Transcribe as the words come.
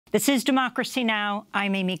This is Democracy Now!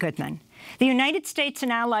 I'm Amy Goodman. The United States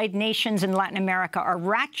and allied nations in Latin America are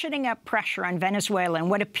ratcheting up pressure on Venezuela in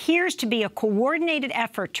what appears to be a coordinated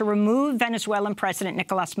effort to remove Venezuelan President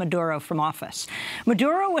Nicolas Maduro from office.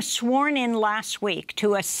 Maduro was sworn in last week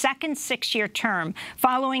to a second six-year term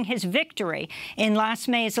following his victory in last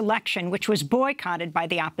May's election, which was boycotted by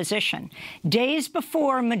the opposition. Days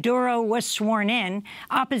before Maduro was sworn in,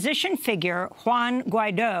 opposition figure Juan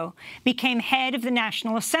Guaido became head of the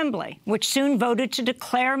National Assembly, which soon voted to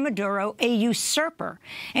declare Maduro a usurper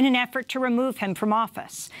in an effort to remove him from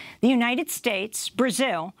office. The United States,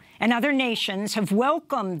 Brazil, and other nations have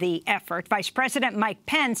welcomed the effort. Vice President Mike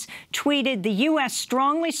Pence tweeted, "The U.S.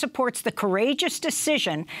 strongly supports the courageous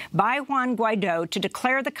decision by Juan Guaido to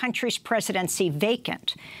declare the country's presidency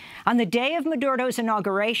vacant." On the day of Maduro's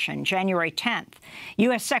inauguration, January 10th,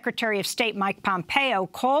 U.S. Secretary of State Mike Pompeo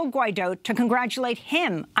called Guaido to congratulate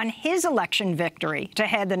him on his election victory to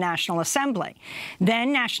head the National Assembly.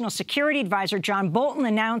 Then National Security Advisor John Bolton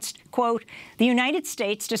announced, quote, "The United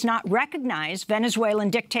States does not recognize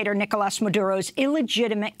Venezuelan dictator Nicolas Maduro's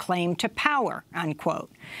illegitimate claim to power,"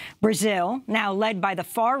 unquote. Brazil, now led by the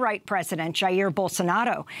far-right president Jair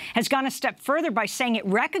Bolsonaro, has gone a step further by saying it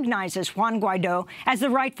recognizes Juan Guaido as the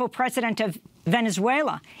rightful president of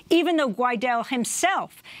Venezuela, even though Guaido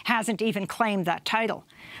himself hasn't even claimed that title.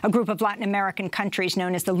 A group of Latin American countries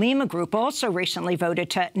known as the Lima Group also recently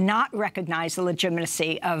voted to not recognize the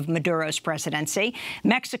legitimacy of Maduro's presidency.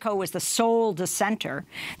 Mexico was the sole dissenter.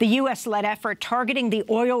 The U.S.-led effort targeting the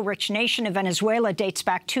oil-rich nation of Venezuela dates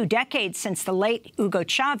back 2 decades since the late Hugo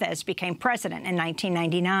Chavez became president in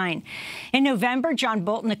 1999. In November, John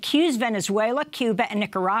Bolton accused Venezuela, Cuba, and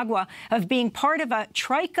Nicaragua of being part of a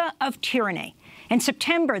troika of tyranny. In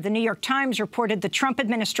September, the New York Times reported the Trump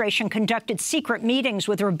administration conducted secret meetings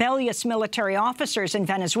with rebellious military officers in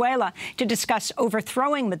Venezuela to discuss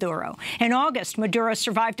overthrowing Maduro. In August, Maduro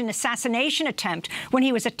survived an assassination attempt when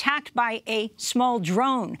he was attacked by a small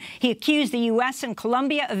drone. He accused the U.S. and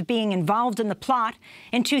Colombia of being involved in the plot.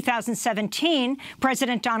 In 2017,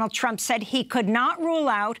 President Donald Trump said he could not rule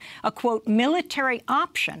out a, quote, military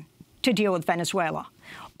option to deal with Venezuela.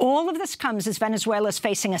 All of this comes as Venezuela is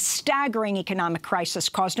facing a staggering economic crisis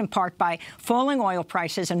caused in part by falling oil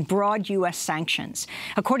prices and broad U.S. sanctions.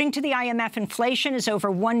 According to the IMF, inflation is over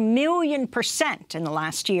 1,000,000% in the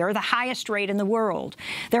last year, the highest rate in the world.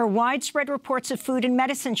 There are widespread reports of food and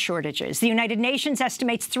medicine shortages. The United Nations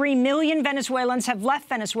estimates 3 million Venezuelans have left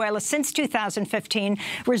Venezuela since 2015,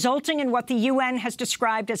 resulting in what the UN has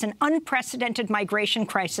described as an unprecedented migration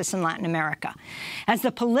crisis in Latin America. As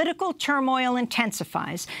the political turmoil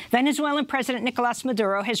intensifies, Venezuelan President Nicolas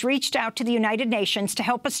Maduro has reached out to the United Nations to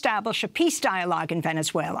help establish a peace dialogue in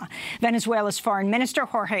Venezuela. Venezuela's Foreign Minister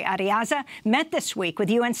Jorge Ariaza met this week with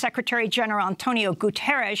UN Secretary General Antonio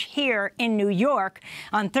Guterres here in New York.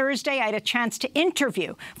 On Thursday, I had a chance to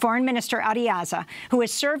interview Foreign Minister Ariaza, who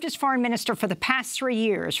has served as foreign minister for the past 3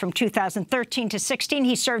 years. From 2013 to 16,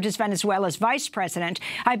 he served as Venezuela's vice president.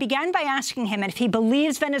 I began by asking him if he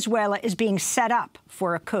believes Venezuela is being set up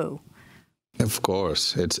for a coup. Of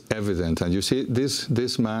course, it's evident. And you see,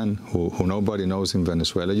 this man who nobody knows in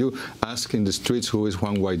Venezuela, you ask in the streets who is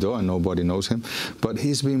Juan Guaido, and nobody knows him, but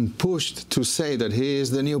he's been pushed to say that he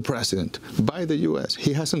is the new president by the U.S.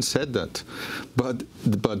 He hasn't said that. But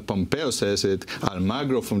Pompeo says it,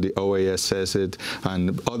 Almagro from the OAS says it,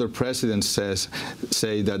 and other presidents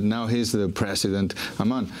say that now he's the president.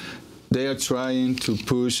 Aman. They are trying to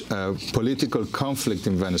push a political conflict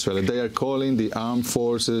in Venezuela. They are calling the armed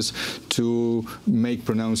forces to make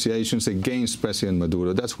pronunciations against President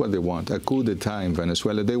Maduro. That's what they want, a coup d'etat in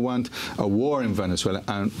Venezuela. They want a war in Venezuela,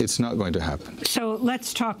 and it's not going to happen. So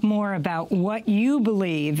let's talk more about what you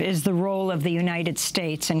believe is the role of the United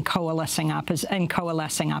States in coalescing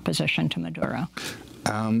opposition to Maduro.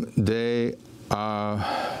 They are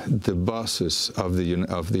the bosses of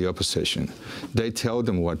the opposition. They tell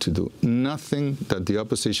them what to do. Nothing that the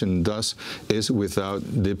opposition does is without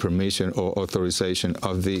the permission or authorization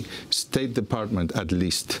of the State Department, at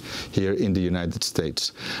least here in the United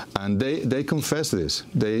States. And they confess this.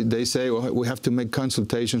 They say, well, we have to make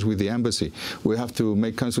consultations with the embassy. We have to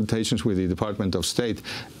make consultations with the Department of State.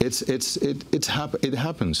 It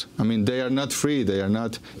happens. I mean, they are not free. They are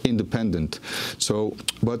not independent. So,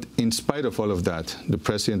 but in spite of all of of that, the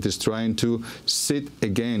president is trying to sit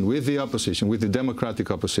again with the opposition, with the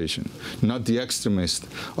democratic opposition, not the extremist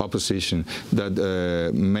opposition that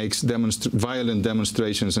makes violent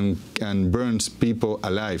demonstrations and burns people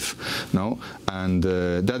alive. No, and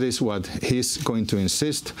that is what he's going to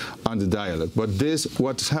insist on the dialogue. But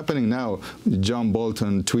what's happening now, John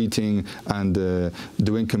Bolton tweeting and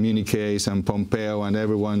doing communiques, and Pompeo and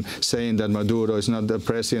everyone saying that Maduro is not the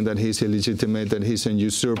president, that he's illegitimate, that he's a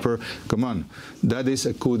usurper. Come on, that is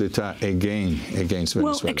a coup d'etat again against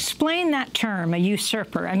Venezuela. Well, explain that term, a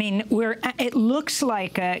usurper. I mean, it looks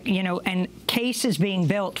like a case is being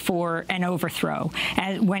built for an overthrow.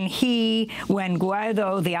 And when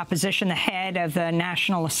Guaido, the opposition, the head of the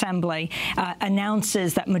National Assembly,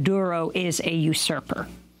 announces that Maduro is a usurper.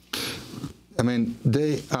 I mean,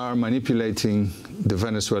 they are manipulating the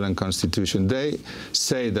Venezuelan constitution. They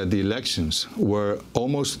say that the elections were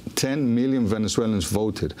almost 10 million Venezuelans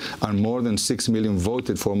voted, and more than 6 million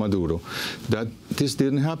voted for Maduro. That this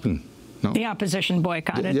didn't happen. No? The opposition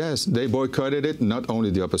boycotted. Yes, they boycotted it. Not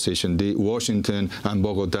only the opposition, the Washington and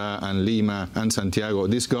Bogota and Lima and Santiago,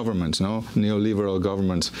 these governments, no, neoliberal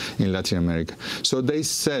governments in Latin America. So they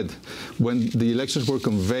said, when the elections were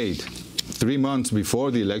conveyed, 3 months before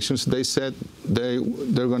the elections, they said they're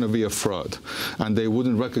going to be a fraud, and they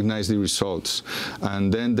wouldn't recognize the results.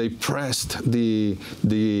 And then they pressed the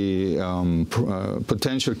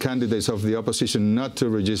potential candidates of the opposition not to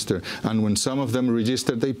register. And when some of them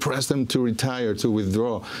registered, they pressed them to retire, to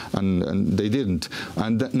withdraw, and they didn't.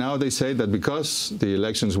 And now they say that because the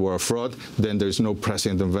elections were a fraud, then there's no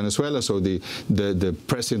president in Venezuela, so the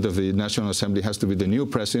president of the National Assembly has to be the new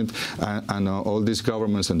president, and all these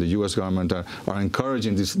governments and the U.S. government are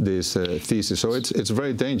encouraging this thesis. So it's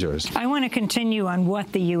very dangerous. I want to continue on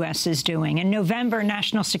what the U.S. is doing. In November,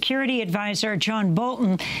 National Security Advisor John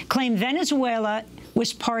Bolton claimed Venezuela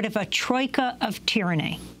was part of a troika of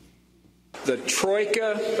tyranny. The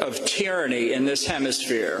troika of tyranny in this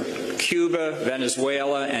hemisphere, Cuba,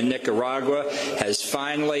 Venezuela, and Nicaragua, has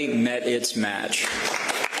finally met its match.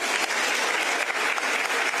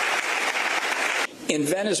 In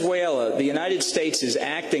Venezuela, the United States is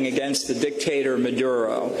acting against the dictator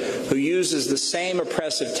Maduro, who uses the same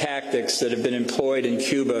oppressive tactics that have been employed in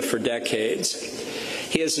Cuba for decades.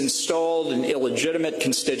 He has installed an illegitimate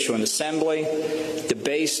constituent assembly,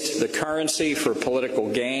 debased the currency for political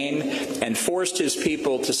gain, and forced his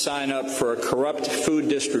people to sign up for a corrupt food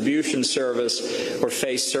distribution service or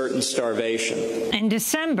face certain starvation. In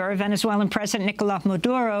December, Venezuelan President Nicolás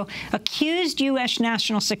Maduro accused U.S.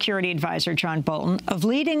 National Security Advisor John Bolton of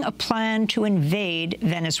leading a plan to invade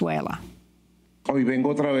Venezuela.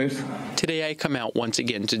 Today I come out once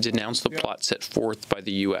again to denounce the plot set forth by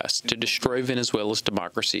the U.S. to destroy Venezuela's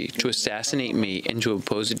democracy, to assassinate me, and to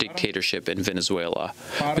impose a dictatorship in Venezuela.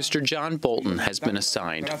 Mr. John Bolton has been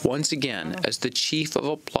assigned, once again, as the chief of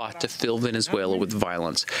a plot to fill Venezuela with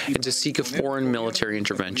violence and to seek a foreign military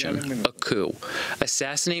intervention, a coup,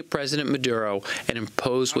 assassinate President Maduro, and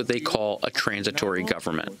impose what they call a transitory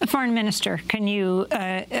government. Foreign Minister, can you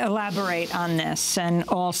elaborate on this, and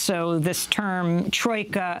also this term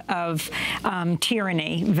troika of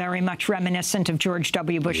tyranny, very much reminiscent of George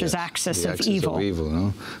W. Bush's axis of evil.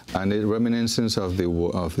 No? And it reminiscence of the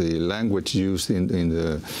language used in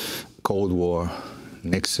the Cold War,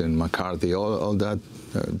 Nixon, McCarthy, all that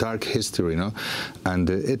dark history, no? And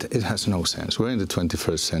it has no sense. We're in the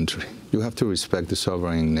 21st century. You have to respect the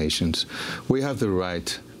sovereign nations. We have the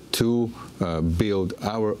right to build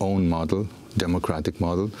our own model, democratic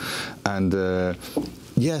model, and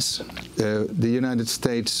yes, the United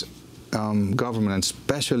States government, and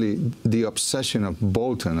especially the obsession of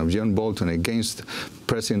John Bolton against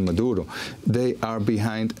President Maduro, they are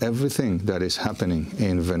behind everything that is happening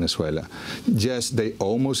in Venezuela. Yes, they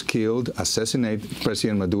almost assassinated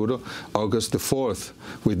President Maduro August the 4th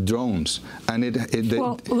with drones. And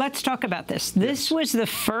well, let's talk about this. This was the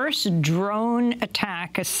first drone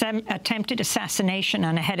attack, attempted assassination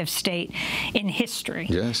on a head of state in history.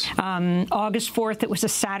 Yes. August 4th, it was a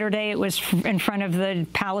Saturday. It was in front of the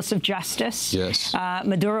Palace of Justice. Yes.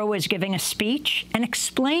 Maduro was giving a speech. And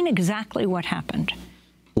explain exactly what happened.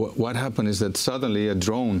 What happened is that suddenly a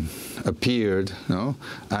drone appeared,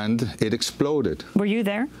 and it exploded. Were you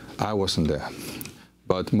there? I wasn't there.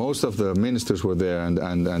 But most of the ministers were there, and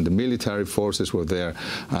the military forces were there,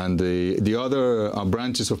 and the other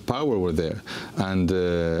branches of power were there. And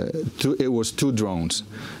it was 2 drones.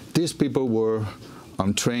 These people were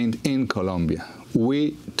trained in Colombia.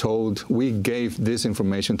 we gave this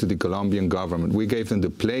information to the Colombian government. We gave them the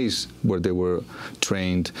place where they were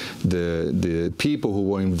trained, the people who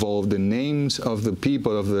were involved, the names of the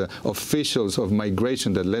people, of the officials of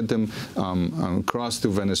migration that led them cross to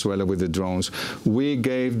Venezuela with the drones. We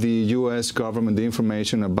gave the U.S. government the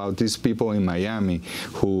information about these people in Miami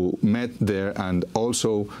who met there and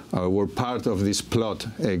also were part of this plot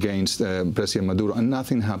against President Maduro, and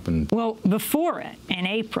nothing happened. Well, before it, in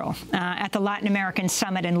April, at the Latin American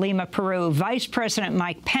Summit in Lima, Peru, Vice President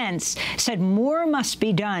Mike Pence said more must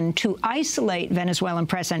be done to isolate Venezuelan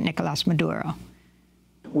President Nicolas Maduro.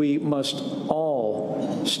 We must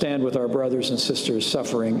all stand with our brothers and sisters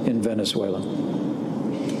suffering in Venezuela.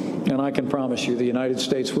 And I can promise you the United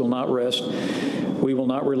States will not rest. We will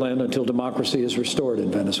not relent until democracy is restored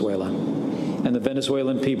in Venezuela and the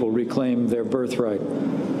Venezuelan people reclaim their birthright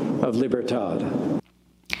of libertad.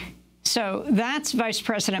 So that's Vice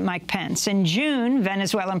President Mike Pence. In June,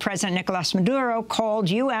 Venezuelan President Nicolas Maduro called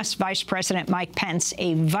U.S. Vice President Mike Pence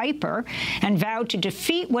a viper and vowed to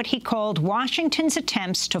defeat what he called Washington's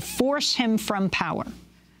attempts to force him from power.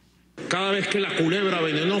 Every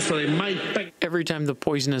time the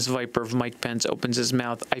poisonous viper of Mike Pence opens his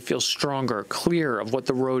mouth, I feel stronger, clearer of what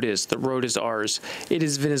the road is. The road is ours. It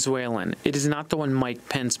is Venezuelan. It is not the one Mike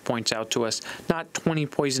Pence points out to us, not 20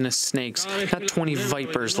 poisonous snakes, not 20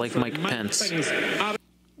 vipers like Mike Pence.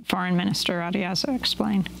 Foreign Minister Adriaza,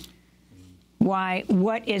 explain.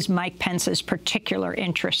 What is Mike Pence's particular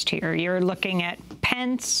interest here? You're looking at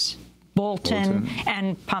Pence, Bolton,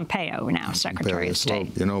 and Pompeo now, Secretary of State.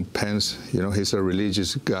 Well, you know, Pence, you know, he's a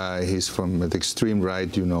religious guy. He's from the extreme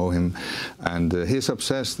right, you know him. And he's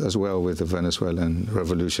obsessed as well with the Venezuelan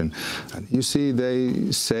revolution. And you see,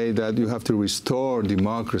 they say that you have to restore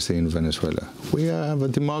democracy in Venezuela. We have a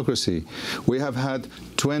democracy. We have had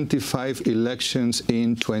 25 elections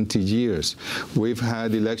in 20 years. We've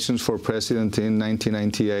had elections for president in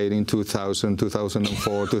 1998, in 2000,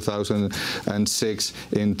 2004, 2006,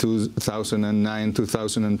 in 2009,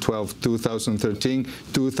 2012, 2013,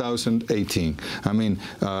 2018. I mean,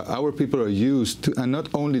 our people are used to, and not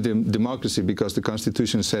only the democracy, because the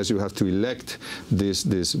Constitution says you have to elect these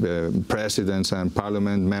presidents and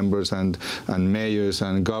parliament members and mayors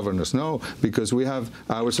and governors. No, because we have,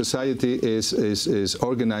 our society is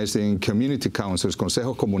organized in community councils,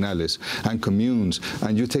 consejos comunales, and communes,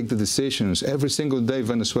 and you take the decisions. Every single day,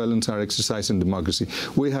 Venezuelans are exercising democracy.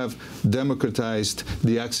 We have democratized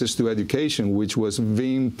the access to education, which was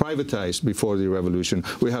being privatized before the revolution.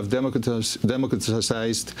 We have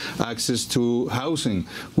democratized access to housing,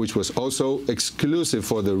 which was also exclusive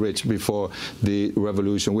for the rich before the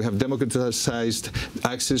revolution. We have democratized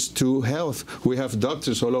access to health. We have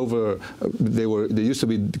doctors all over. They used to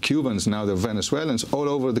be Cubans, now they're Venezuelans, all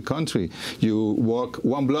over the country. You walk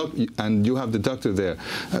one block and you have the doctor there.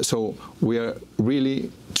 So we are really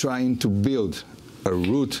trying to build a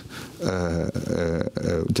root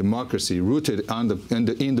democracy rooted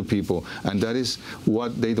in the people, and that is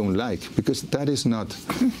what they don't like, because that is not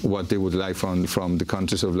what they would like from the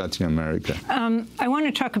countries of Latin America. I want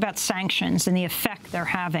to talk about sanctions and the effect they're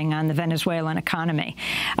having on the Venezuelan economy.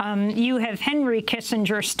 You have Henry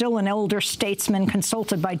Kissinger, still an elder statesman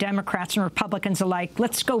consulted by Democrats and Republicans alike.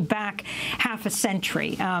 Let's go back half a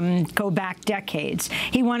century, go back decades.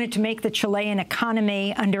 He wanted to make the Chilean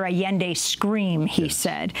economy under Allende scream, he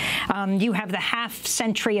said. You have the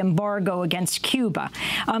half-century embargo against Cuba.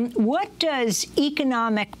 What does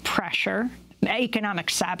economic pressure,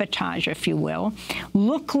 economic sabotage, if you will,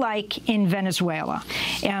 look like in Venezuela?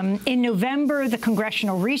 In November, the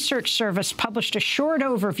Congressional Research Service published a short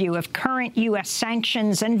overview of current U.S.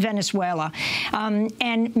 sanctions in Venezuela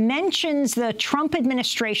and mentions the Trump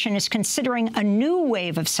administration is considering a new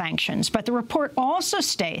wave of sanctions. But the report also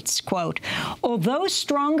states, quote, although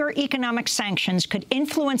stronger economic sanctions could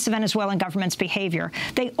influence the Venezuelan government's behavior,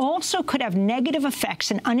 they also could have negative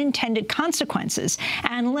effects and unintended consequences.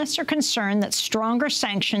 Analysts are concerned that stronger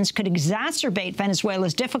sanctions could exacerbate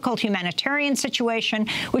Venezuela's difficult humanitarian situation,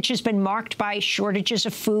 which has been marked by shortages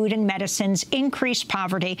of food and medicines, increased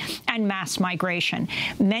poverty, and mass migration.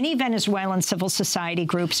 Many Venezuelan civil society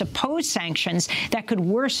groups oppose sanctions that could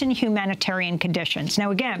worsen humanitarian conditions.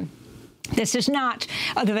 Now, again, this is not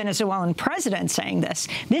the Venezuelan president saying this.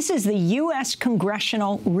 This is the U.S.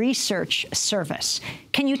 Congressional Research Service.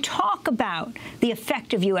 Can you talk about the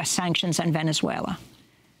effect of U.S. sanctions on Venezuela?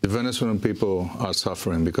 The Venezuelan people are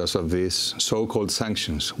suffering because of these so-called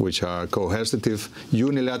sanctions, which are coercive,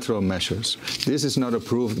 unilateral measures. This is not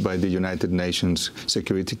approved by the United Nations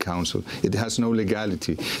Security Council. It has no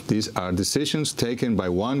legality. These are decisions taken by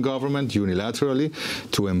one government unilaterally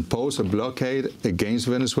to impose a blockade against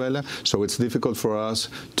Venezuela, so it's difficult for us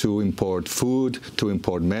to import food, to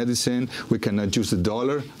import medicine. We cannot use the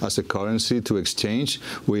dollar as a currency to exchange.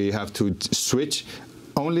 We have to switch.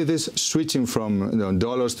 Only this switching from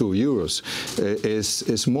dollars to euros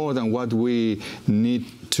is more than what we need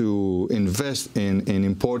to invest in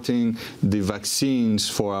importing the vaccines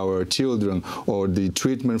for our children or the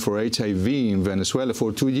treatment for HIV in Venezuela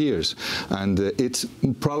for 2 years. And it's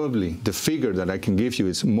probably, the figure that I can give you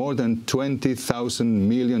is more than $20,000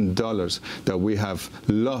 million that we have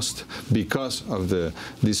lost because of the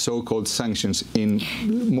so-called sanctions in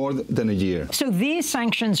more than a year. So these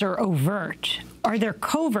sanctions are overt. Are there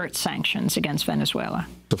covert sanctions against Venezuela?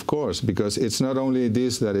 Of course, because it's not only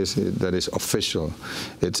this that is official.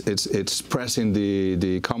 It's pressing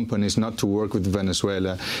the companies not to work with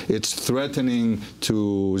Venezuela. It's threatening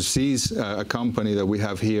to seize a company that we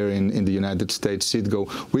have here in the United States, Citgo.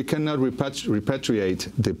 We cannot repatriate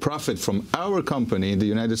the profit from our company in the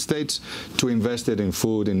United States to invest it in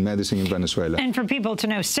food, in medicine in Venezuela. And for people to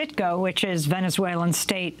know, Citgo, which is Venezuelan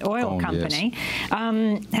state oil company,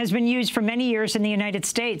 yes, has been used for many years in the United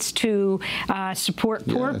States to support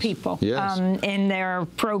poor people in their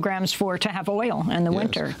programs to have oil in the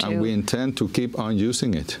winter. And we intend to keep on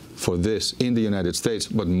using it for this in the United States,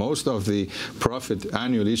 but most of the profit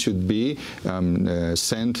annually should be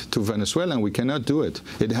sent to Venezuela, and we cannot do it.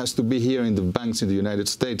 It has to be here in the banks in the United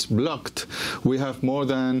States, blocked. We have more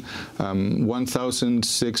than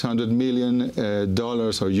 $1,600 million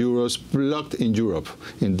or euros blocked in Europe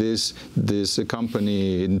in this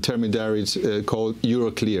company, intermediaries called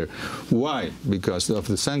Euroclear. Why? Because of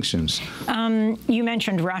the sanctions. You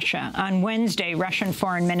mentioned Russia. On Wednesday, Russian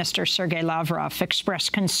Foreign Minister Sergei Lavrov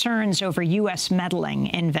expressed concerns over U.S. meddling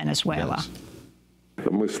in Venezuela. Yes.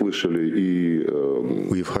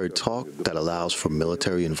 We've heard talk that allows for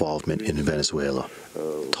military involvement in Venezuela.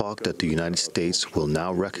 Talk that the United States will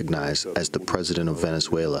now recognize as the president of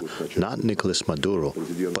Venezuela, not Nicolas Maduro,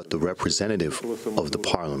 but the representative of the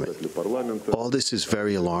parliament. All this is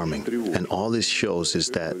very alarming, and all this shows is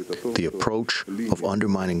that the approach of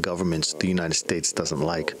undermining governments the United States doesn't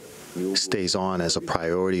like stays on as a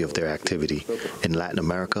priority of their activity in Latin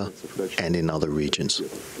America and in other regions.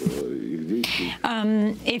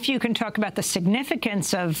 If you can talk about the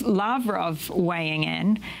significance of Lavrov weighing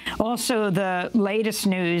in. Also, the latest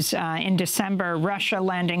news in December, Russia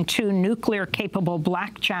landing 2 nuclear-capable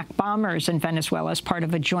blackjack bombers in Venezuela as part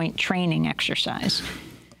of a joint training exercise.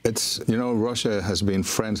 Russia has been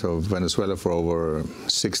friends of Venezuela for over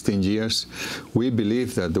 16 years. We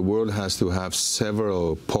believe that the world has to have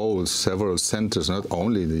several poles, several centers, not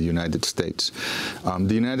only the United States.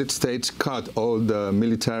 The United States cut all the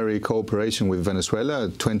military cooperation with Venezuela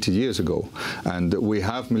 20 years ago, and we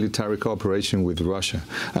have military cooperation with Russia.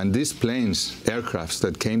 And these planes, aircrafts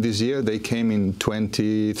that came this year, they came in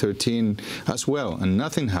 2013 as well, and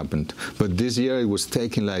nothing happened. But this year it was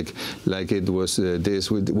taken like it was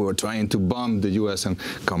we were trying to bomb the U.S. and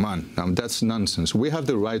come on, that's nonsense. We have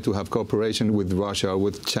the right to have cooperation with Russia,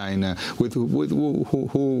 with China, with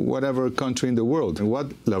whatever country in the world. And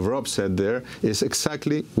what Lavrov said there is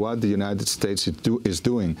exactly what the United States is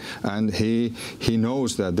doing. And he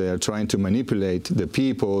knows that they are trying to manipulate the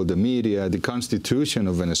people, the media, the constitution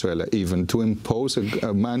of Venezuela, even to impose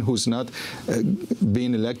a man who's not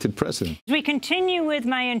being elected president. We continue with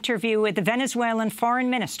my interview with the Venezuelan Foreign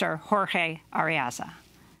Minister, Jorge Arreaza.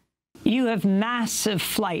 You have massive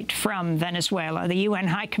flight from Venezuela. The UN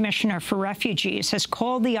High Commissioner for Refugees has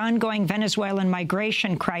called the ongoing Venezuelan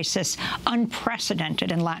migration crisis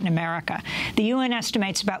unprecedented in Latin America. The UN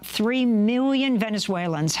estimates about 3 million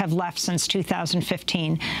Venezuelans have left since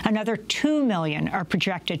 2015. Another 2 million are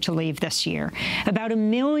projected to leave this year. About 1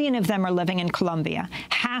 million of them are living in Colombia.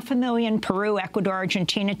 500,000 Peru, Ecuador,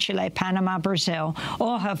 Argentina, Chile, Panama, Brazil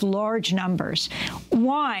all have large numbers.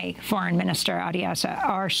 Why, Foreign Minister Arreaza,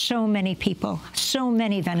 are so many people, so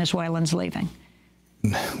many Venezuelans leaving?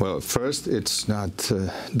 Well, first, it's not...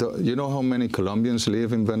 you know how many Colombians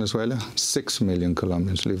live in Venezuela? 6 million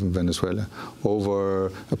Colombians live in Venezuela.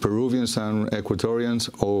 Over Peruvians and Ecuadorians,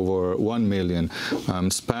 over 1 million.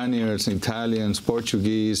 Spaniards, Italians,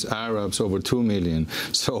 Portuguese, Arabs, over 2 million.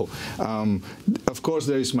 So, of course,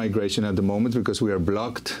 there is migration at the moment because we are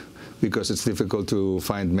blocked because it's difficult to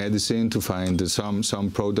find medicine, to find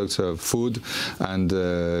some products of food, and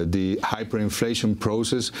the hyperinflation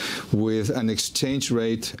process with an exchange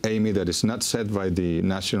rate, Amy, that is not set by the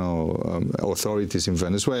national authorities in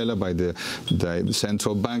Venezuela, by the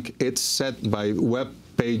central bank. It's set by web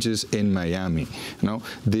pages in Miami.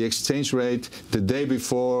 The exchange rate the day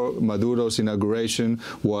before Maduro's inauguration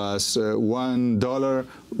was $1,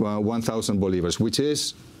 1,000 bolivars, which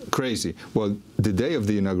is crazy. Well, the day of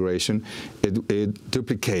the inauguration, it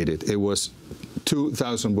duplicated. It was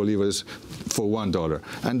 2,000 bolivars for $1.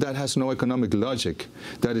 And that has no economic logic.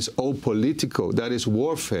 That is all political. That is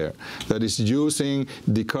warfare. That is using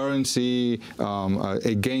the currency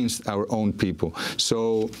against our own people.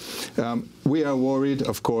 So we are worried,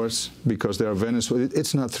 of course, because there are Venezuelans.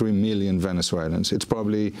 It's not 3 million Venezuelans. It's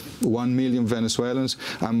probably 1 million Venezuelans.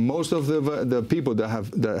 And most of the people that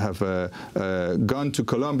have gone to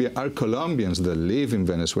Colombia are Colombians that live in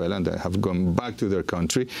Venezuela and that have gone back to their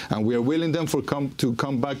country. And we are willing them to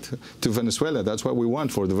come back to Venezuela. That's what we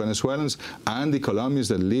want for the Venezuelans and the Colombians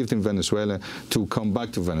that lived in Venezuela to come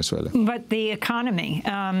back to Venezuela. But the economy,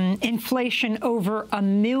 inflation over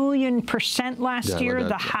 1,000,000% last year,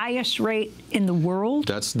 the highest rate in the world.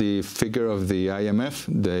 That's the figure of the IMF.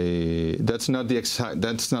 That's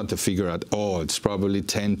not the figure at all. It's probably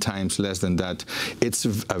 10 times less than that. It's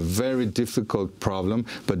a very difficult problem,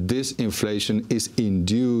 but this inflation is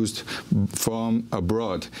induced from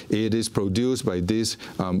abroad. It is produced by these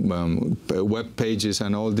web pages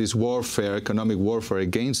and all this warfare, economic warfare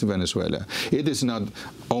against Venezuela. It is not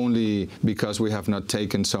only because we have not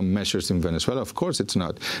taken some measures in Venezuela. Of course it's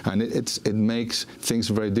not. And it makes things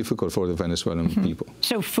very difficult for the Venezuelan people.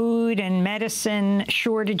 So food and medicine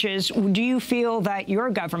shortages, do you feel that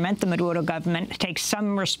your government, the Maduro government, takes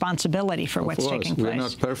some responsibility for what's taking place? We're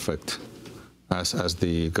not perfect. As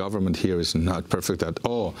the government here is not perfect at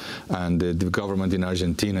all, and the government in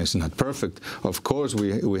Argentina is not perfect. Of course,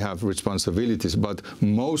 we have responsibilities, but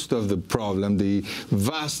most of the problem, the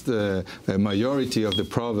vast majority of the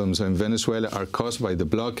problems in Venezuela are caused by the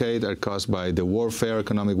blockade, are caused by the warfare,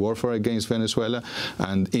 economic warfare against Venezuela.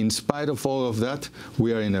 And in spite of all of that,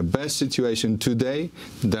 we are in a best situation today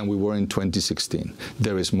than we were in 2016.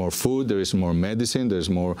 There is more food, there is more medicine, there's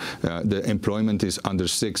more, the employment is under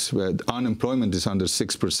 6%, unemployment is under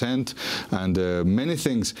 6%, and many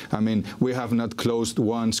things. I mean, we have not closed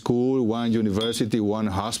one school, one university, one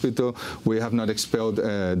hospital. We have not expelled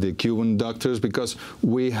the Cuban doctors because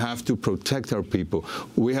we have to protect our people.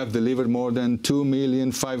 We have delivered more than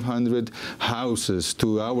 2,500,000 houses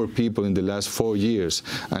to our people in the last 4 years,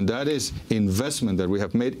 and that is investment that we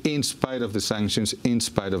have made in spite of the sanctions, in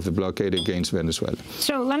spite of the blockade against Venezuela.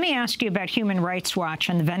 So let me ask you about Human Rights Watch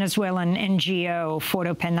and the Venezuelan NGO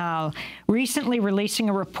Foro Penal recently releasing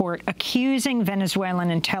a report accusing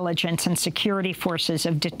Venezuelan intelligence and security forces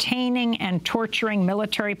of detaining and torturing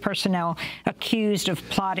military personnel accused of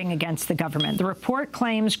plotting against the government. The report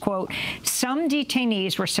claims, quote, some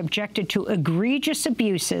detainees were subjected to egregious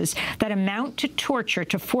abuses that amount to torture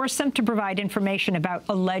to force them to provide information about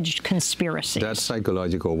alleged conspiracies. That's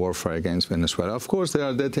psychological warfare against Venezuela. Of course, there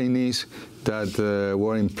are detainees that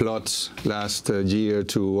were in plots last year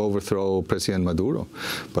to overthrow President Maduro,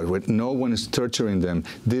 but no one is torturing them.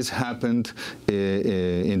 This happened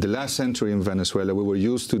in the last century in Venezuela. We were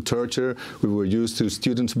used to torture. We were used to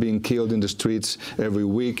students being killed in the streets every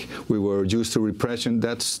week. We were used to repression.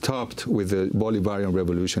 That stopped with the Bolivarian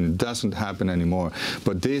Revolution. It doesn't happen anymore.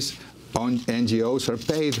 But these NGOs are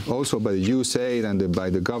paid also by the USAID and by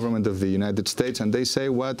the government of the United States, and they say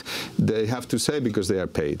what they have to say because they are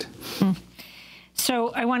paid.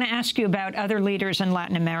 So I want to ask you about other leaders in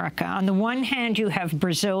Latin America. On the one hand, you have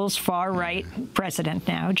Brazil's far-right president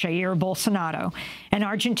now, Jair Bolsonaro, and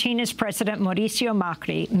Argentina's President Mauricio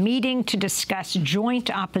Macri meeting to discuss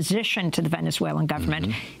joint opposition to the Venezuelan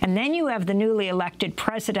government. And then you have the newly elected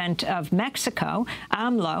president of Mexico,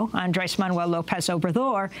 AMLO, Andrés Manuel López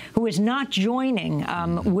Obrador, who is not joining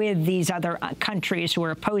with these other countries who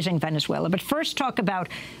are opposing Venezuela. But first talk about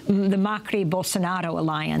the Macri-Bolsonaro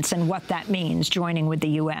alliance and what that means, joining with the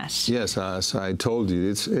U.S. Yes, as I told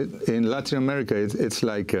you, in Latin America, it's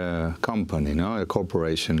like a company, a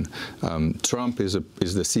corporation. Trump is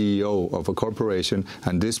the CEO of a corporation,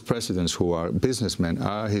 and these presidents who are businessmen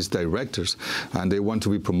are his directors, and they want to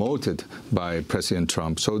be promoted by President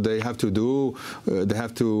Trump. So they have to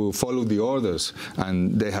follow the orders,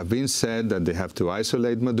 and they have been said that they have to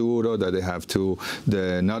isolate Maduro, that they have to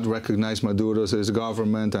not recognize Maduro as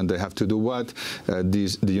government, and they have to do what?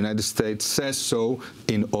 The United States says so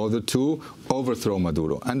in order to overthrow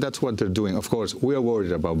Maduro. And that's what they're doing. Of course, we are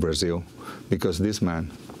worried about Brazil because this man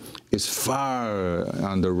is far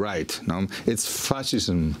on the right. No? It's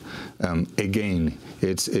fascism again.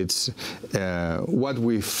 It's what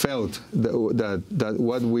we felt, that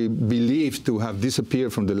what we believed to have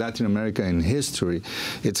disappeared from the Latin America in history,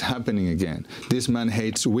 it's happening again. This man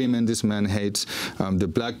hates women, this man hates the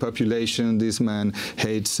black population, this man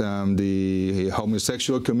hates the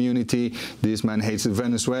homosexual community, this man hates the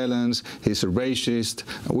Venezuelans, he's a racist.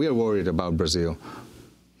 We are worried about Brazil.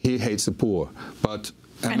 He hates the poor, but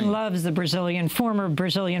and loves the former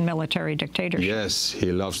Brazilian military dictatorship. Yes,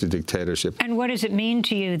 he loves the dictatorship. And what does it mean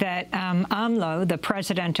to you that AMLO, the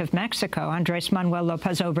president of Mexico, Andrés Manuel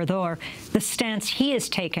López Obrador, the stance he has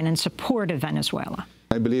taken in support of Venezuela?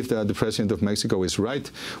 I believe that the president of Mexico is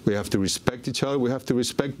right. We have to respect each other. We have to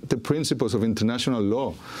respect the principles of international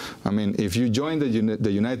law. I mean, if you join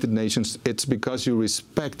the United Nations, it's because you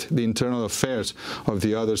respect the internal affairs of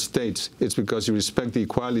the other states. It's because you respect the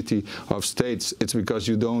equality of states. It's because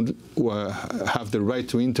you don't have the right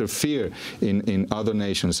to interfere in other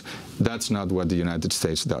nations. That's not what the United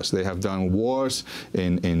States does. They have done wars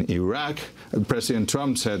in Iraq. President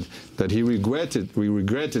Trump said that we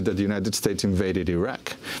regretted that the United States invaded Iraq,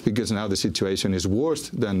 because now the situation is worse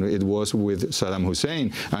than it was with Saddam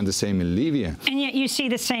Hussein, and the same in Libya. And yet you see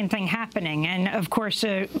the same thing happening, and of course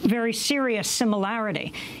a very serious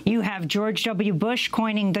similarity. You have George W. Bush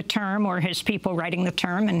coining the term, or his people writing the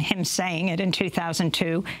term, and him saying it in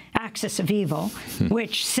 2002, axis of evil,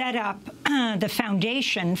 which set up the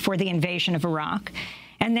foundation for the invasion of Iraq.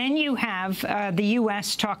 And then you have the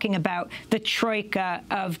U.S. talking about the troika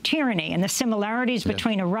of tyranny, and the similarities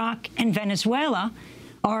between Iraq and Venezuela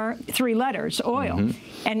are 3 letters, oil.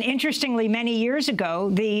 And interestingly, many years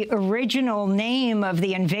ago, the original name of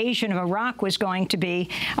the invasion of Iraq was going to be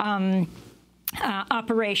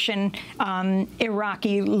Operation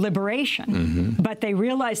Iraqi Liberation. But they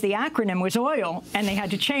realized the acronym was oil, and they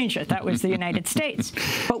had to change it. That was the United States.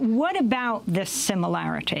 But what about this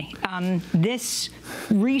similarity, this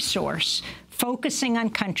resource, focusing on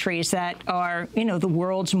countries that are, the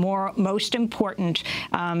world's most important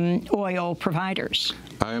oil providers?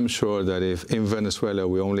 I am sure that if in Venezuela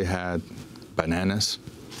we only had bananas,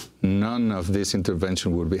 none of this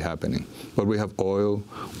intervention would be happening. But we have oil,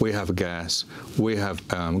 we have gas, we have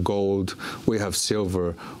gold, we have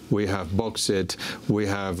silver, we have bauxite, we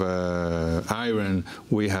have iron,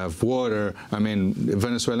 we have water. I mean,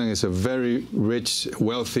 Venezuela is a very rich,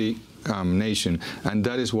 wealthy nation, and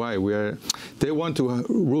that is why they want to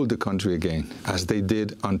rule the country again, as they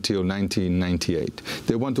did until 1998.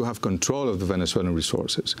 They want to have control of the Venezuelan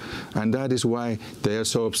resources, and that is why they are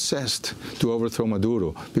so obsessed to overthrow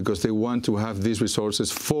Maduro, because they want to have these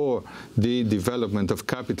resources for the development of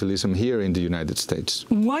capitalism here in the United States.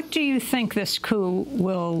 What do you think this coup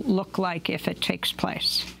will look like if it takes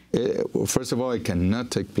place? First of all, it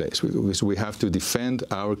cannot take place, because we have to defend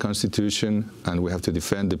our constitution, and we have to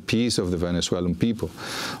defend the peace of the Venezuelan people.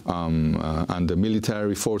 And the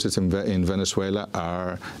military forces in Venezuela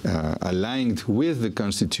are aligned with the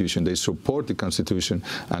constitution. They support the constitution,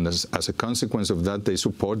 and as a consequence of that, they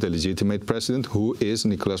support the legitimate president, who is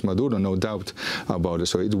Nicolas Maduro, no doubt about it.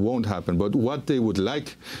 So it won't happen. But what they would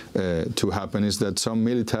like to happen is that some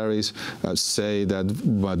militaries say that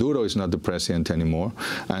Maduro is not the president anymore,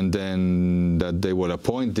 and then that they will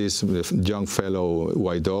appoint this young fellow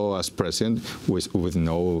Guaido as president with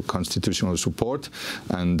no constitutional support,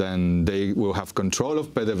 and then they will have control of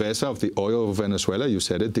PDVSA, of the oil of Venezuela. You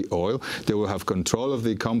said it, the oil. They will have control of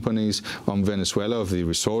the companies on Venezuela, of the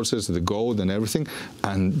resources, the gold and everything,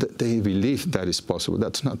 and they believe that is possible.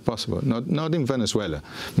 That's not possible. Not in Venezuela.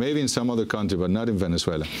 Maybe in some other country, but not in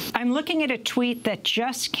Venezuela. I'm looking at a tweet that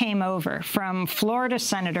just came over from Florida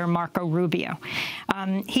Senator Marco Rubio.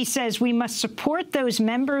 He says, we must support those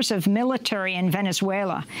members of military in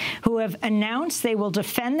Venezuela who have announced they will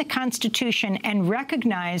defend the Constitution and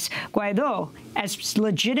recognize Guaido as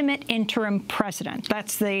legitimate interim president.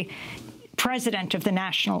 That's the president of the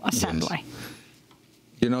National Assembly. Yes.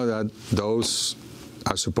 You know that those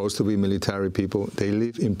are supposed to be military people. They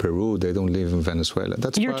live in Peru. They don't live in Venezuela.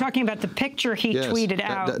 You're talking about the picture he tweeted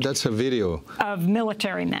out. That's a video of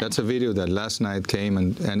military men. That's a video that last night came,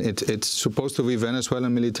 and it's supposed to be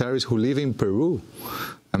Venezuelan militaries who live in Peru.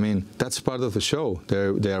 I mean, that's part of the show.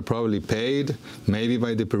 They are probably paid, maybe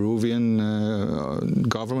by the Peruvian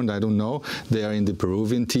government, I don't know. They are in the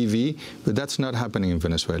Peruvian TV, but that's not happening in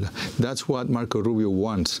Venezuela. That's what Marco Rubio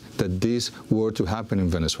wants, that this were to happen in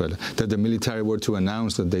Venezuela, that the military were to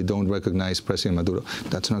announce that they don't recognize President Maduro.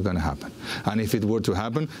 That's not going to happen. And if it were to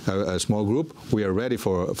happen, a small group, we are ready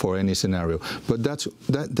for any scenario. But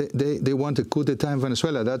they want a coup d'etat in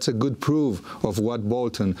Venezuela. That's a good proof of what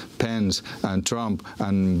Bolton, Pence, and Trump,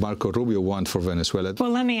 and and Marco Rubio want for Venezuela.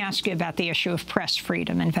 Well, let me ask you about the issue of press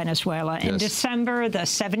freedom in Venezuela. In December, the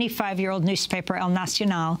 75-year-old newspaper El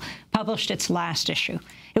Nacional published its last issue.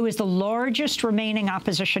 It was the largest remaining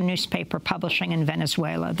opposition newspaper publishing in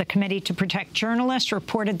Venezuela. The Committee to Protect Journalists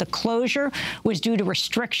reported the closure was due to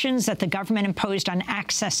restrictions that the government imposed on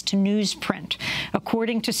access to newsprint.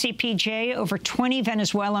 According to CPJ, over 20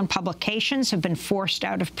 Venezuelan publications have been forced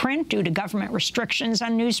out of print due to government restrictions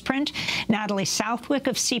on newsprint. Natalie Southwick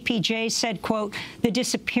of CPJ said, quote, "The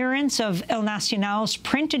disappearance of El Nacional's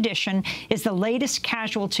print edition is the latest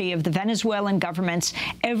casualty of the Venezuelan government's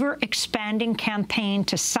ever-expanding campaign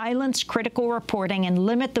to silence critical reporting and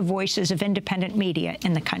limit the voices of independent media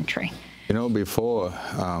in the country." You know, before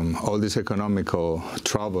all this economical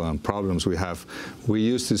trouble and problems we have, we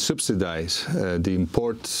used to subsidize the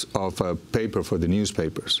imports of paper for the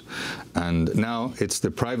newspapers. And now it's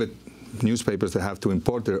the private newspapers that have to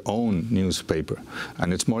import their own newspaper,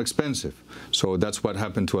 and it's more expensive. So that's what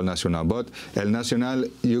happened to El Nacional. But El Nacional,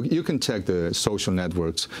 you can check the social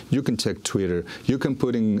networks, you can check Twitter, you can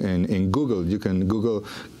put in Google, you can Google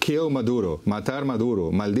 "kill Maduro," "matar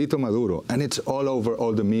Maduro," "maldito Maduro," and it's all over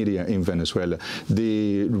all the media in Venezuela.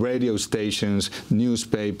 The radio stations,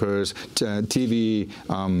 newspapers, TV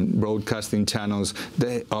broadcasting channels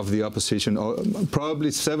of the opposition,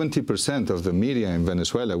 probably 70% of the media in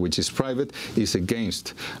Venezuela, which is private, is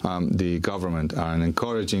against the government and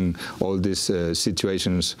encouraging all these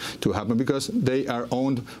situations to happen because they are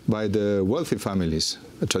owned by the wealthy families,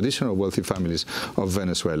 traditional wealthy families of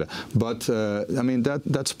Venezuela. But I mean,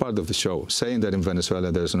 that's part of the show, saying that in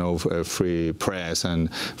Venezuela there's no free press and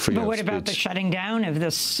free But what speech. about the shutting down of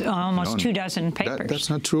this almost 24 papers? That's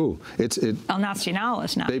not true. El Nacional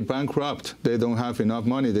is not. They bankrupt. They don't have enough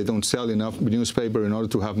money. They don't sell enough newspaper in order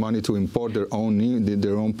to have money to import their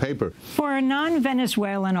own paper. For a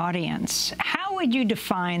non-Venezuelan audience, how would you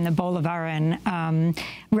define the Bolivarian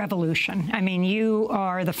revolution? I mean, you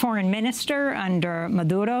are the foreign minister under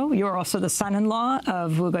Maduro. You're also the son-in-law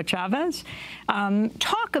of Hugo Chavez.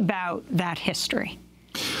 Talk about that history.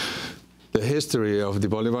 The history of the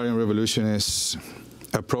Bolivarian Revolution is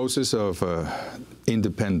a process of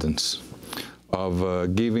independence, of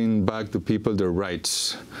giving back to people their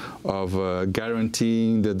rights, of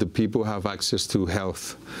guaranteeing that the people have access to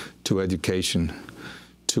health, to education,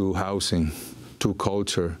 to housing, to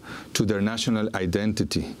culture, to their national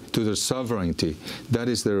identity, to their sovereignty. That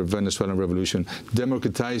is the Venezuelan revolution,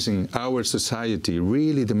 democratizing our society,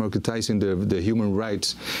 really democratizing the human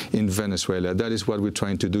rights in Venezuela. That is what we're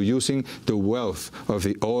trying to do, using the wealth of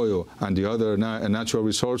the oil and the other natural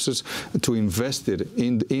resources to invest it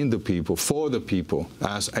in the people, for the people,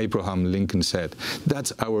 as Abraham Lincoln said.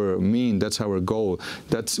 That's our mean, that's our goal,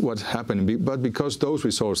 that's what's happening. But because those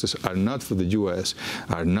resources are not for the U.S.,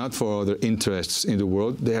 are not for other interests in the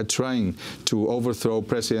world, they are trying to overthrow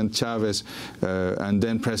President Chavez and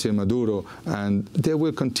then President Maduro, and they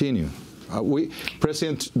will continue.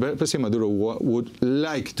 President Maduro would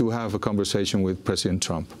like to have a conversation with President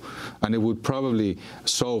Trump, and it would probably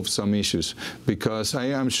solve some issues, because I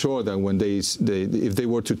am sure that when if they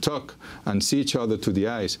were to talk and see each other to the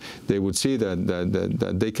eyes, they would see that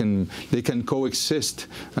they can coexist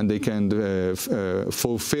and they can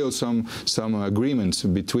fulfill some agreements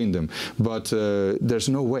between them. But there's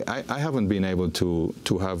no way. I haven't been able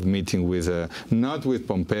to have meeting with not with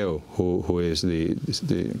Pompeo, who is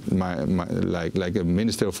like a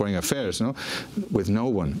Minister of Foreign Affairs, no? With no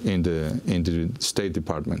one in the State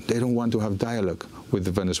Department. They don't want to have dialogue with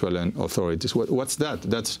the Venezuelan authorities. What's that?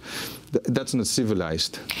 That's not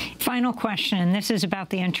civilized. Final question, and this is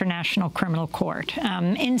about the International Criminal Court.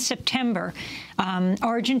 In September,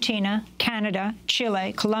 Argentina, Canada,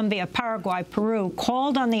 Chile, Colombia, Paraguay, Peru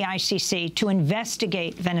called on the ICC to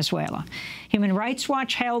investigate Venezuela. Human Rights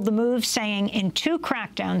Watch hailed the move, saying in 2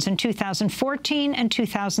 crackdowns in 2014 and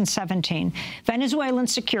 2017, Venezuelan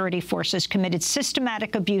security forces committed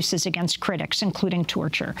systematic abuses against critics, including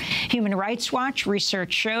torture. Human Rights Watch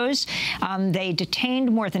research shows they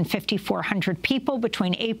detained more than 5,400 people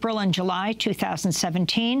between April and July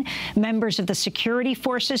 2017. Members of the security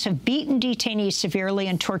forces have beaten detainees severely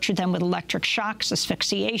and tortured them with electric shocks,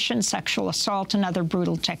 asphyxiation, sexual assault, and other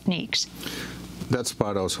brutal techniques. That's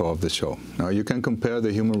part also of the show. Now, you can compare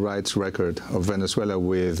the human rights record of Venezuela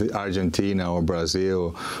with Argentina or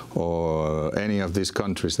Brazil or any of these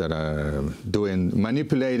countries that are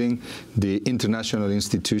manipulating the international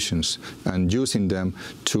institutions and using them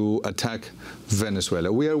to attack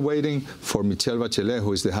Venezuela. We are waiting for Michelle Bachelet,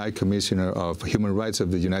 who is the High Commissioner of Human Rights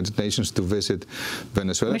of the United Nations, to visit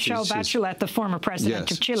Venezuela. Michelle Bachelet, the former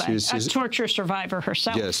president of Chile, a torture survivor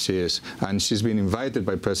herself. Yes, she is. And she's been invited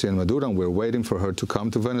by President Maduro, and we're waiting for her to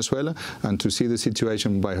come to Venezuela and to see the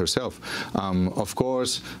situation by herself. Of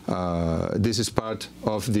course, this is part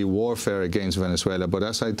of the warfare against Venezuela, but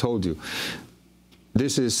as I told you,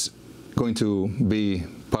 this is going to be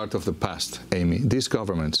part of the past, Amy. These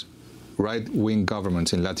governments, right-wing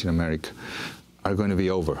governments in Latin America, are going to be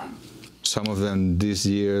over. Some of them this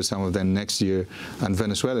year, some of them next year, and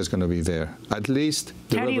Venezuela is going to be there. At least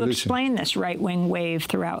the revolution. How do you explain this right-wing wave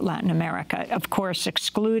throughout Latin America, of course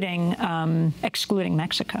excluding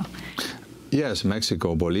Mexico? Yes,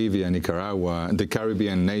 Mexico, Bolivia, Nicaragua, the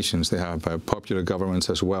Caribbean nations, they have popular governments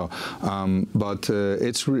as well. But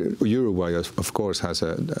Uruguay, of course, has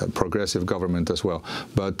a progressive government as well.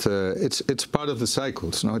 But it's part of the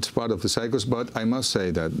cycles, no? It's part of the cycles. But I must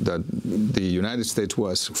say that the United States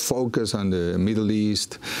was focused on the Middle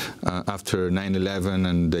East after 9/11,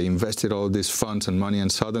 and they invested all these funds and money,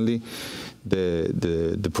 and suddenly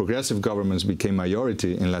the progressive governments became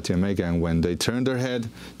majority in Latin America, and when they turned their head,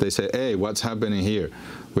 they say, hey, what's happening here?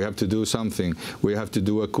 We have to do something. We have to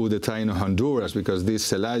do a coup d'etat in Honduras because this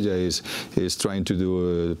Zelaya is trying to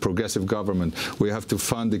do a progressive government. We have to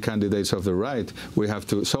fund the candidates of the right. We have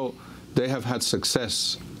to. So they have had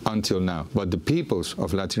success until now, but the peoples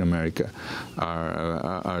of Latin America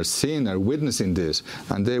are witnessing this,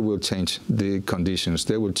 and they will change the conditions.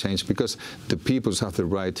 They will change because the peoples have the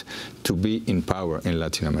right to be in power in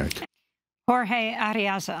Latin America. Jorge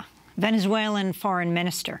Arriaza, Venezuelan foreign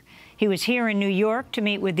minister. He was here in New York to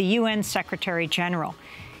meet with the UN Secretary General.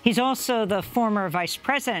 He's also the former vice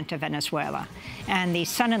president of Venezuela and the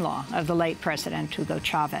son-in-law of the late President Hugo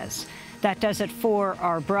Chavez. That does it for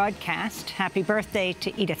our broadcast. Happy birthday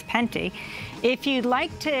to Edith Penty. If you'd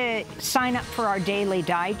like to sign up for our daily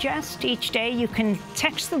digest each day, you can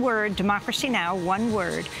text the word Democracy Now!, one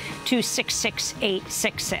word, to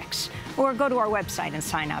 66866. Or go to our website and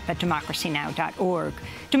sign up at democracynow.org.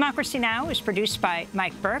 Democracy Now! Is produced by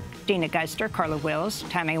Mike Burke, Dina Geisler, Carla Wills,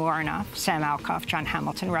 Tammy Warnoff, Sam Alcoff, John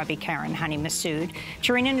Hamilton, Robbie Karen, Hani Massoud,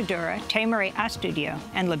 Charina Nadura, Tay-Marie Astudio,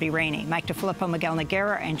 and Libby Rainey. Mike DeFilippo, Miguel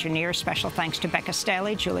Noguera, engineer. Special thanks to Becca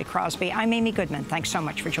Staley, Julie Crosby. I'm Amy Goodman. Thanks so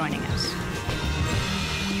much for joining us.